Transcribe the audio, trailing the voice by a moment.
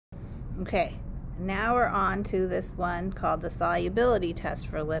Okay, now we're on to this one called the solubility test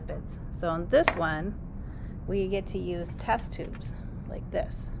for lipids. So on this one, we get to use test tubes like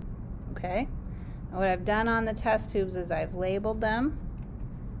this, okay? And what I've done on the test tubes is I've labeled them.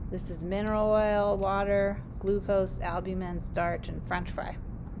 This is mineral oil, water, glucose, albumin, starch, and French fry,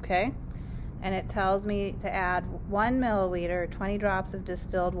 okay? And it tells me to add 1 milliliter, 20 drops of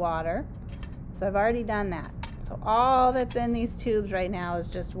distilled water. So I've already done that. So all that's in these tubes right now is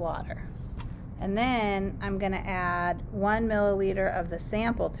just water. And then I'm going to add 1 milliliter of the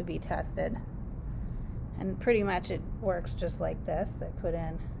sample to be tested. And pretty much it works just like this. I put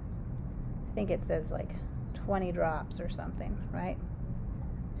in, I think it says like 20 drops or something, right?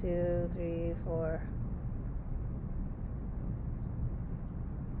 2, 3, 4.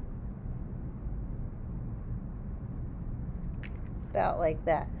 About like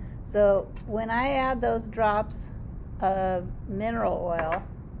that. So when I add those drops of mineral oil,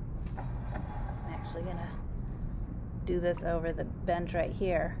 I'm actually gonna do this over the bench right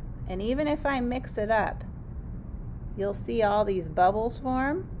here. And even if I mix it up, you'll see all these bubbles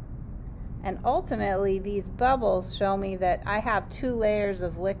form. And ultimately, these bubbles show me that I have 2 layers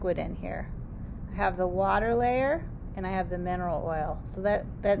of liquid in here. I have the water layer and I have the mineral oil. So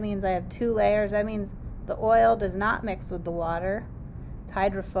that means I have 2 layers. That means the oil does not mix with the water. It's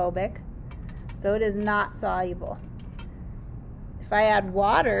hydrophobic, so it is not soluble. If I add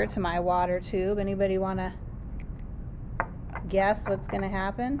water to my water tube, anybody want to guess what's going to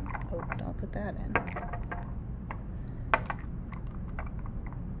happen? Oh, don't put that in.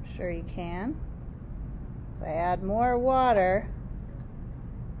 Sure you can. If I add more water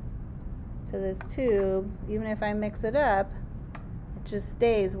to this tube, even if I mix it up, it just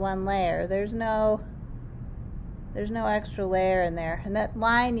stays 1 layer. There's no extra layer in there. And that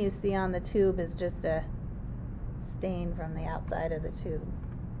line you see on the tube is just a stain from the outside of the tube.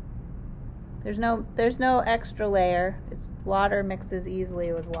 There's no extra layer. It's water mixes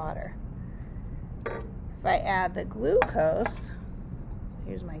easily with water. If I add the glucose,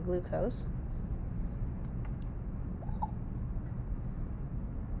 here's my glucose.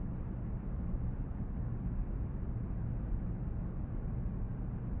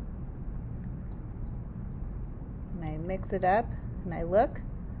 And I mix it up and I look,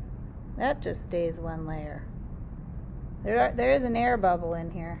 that just stays 1 layer. There is an air bubble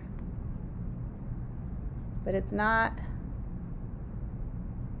in here, but it's not,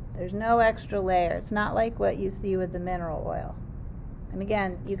 there's no extra layer. It's not like what you see with the mineral oil. And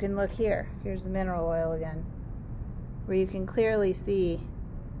again, you can look here. Here's the mineral oil again, where you can clearly see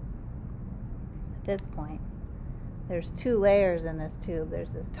at this point, there's 2 layers in this tube.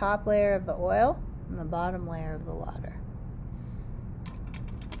 There's this top layer of the oil and the bottom layer of the water.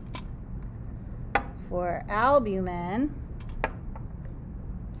 For albumin,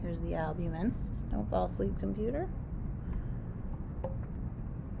 here's the albumin. Don't fall asleep, computer.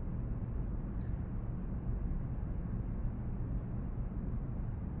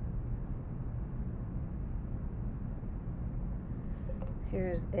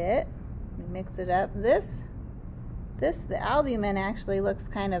 Here's it. We mix it up. The albumin actually looks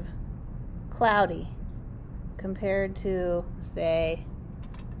kind of cloudy compared to, say,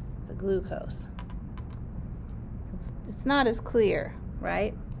 the glucose. It's not as clear,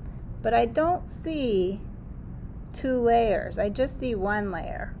 right? But I don't see 2 layers. I just see 1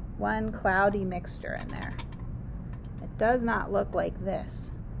 layer, 1 cloudy mixture in there. It does not look like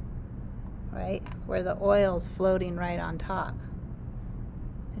this, right? Where the oil's floating right on top.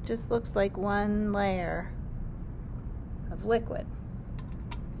 It just looks like 1 layer of liquid.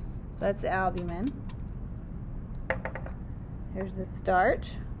 So that's the albumin. Here's the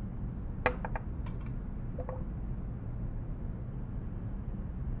starch.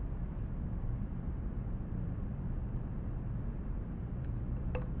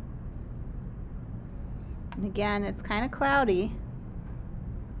 And again, it's kind of cloudy,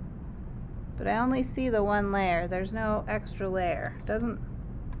 but I only see the 1 layer. There's no extra layer. Doesn't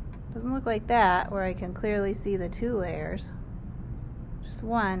look like that, where I can clearly see the 2 layers. Just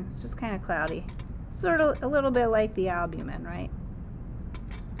 1. It's just kind of cloudy. Sort of a little bit like the albumin, right?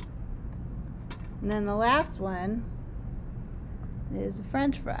 And then the last one is a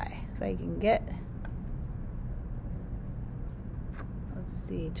French fry. If I can get, let's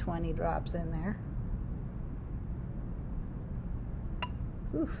see, 20 drops in there.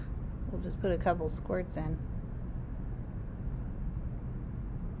 Oof. We'll just put a couple squirts in.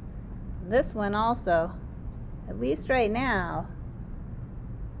 This one also, at least right now,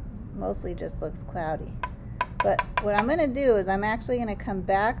 mostly just looks cloudy. But what I'm going to do is I'm actually going to come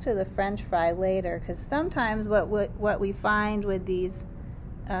back to the French fry later, because sometimes what we find with these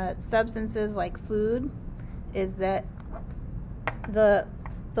substances like food is that the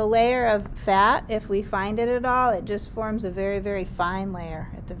layer of fat, if we find it at all, it just forms a very, very fine layer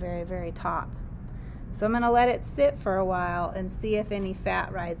at the very, very top. So I'm going to let it sit for a while and see if any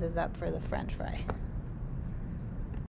fat rises up for the French fry.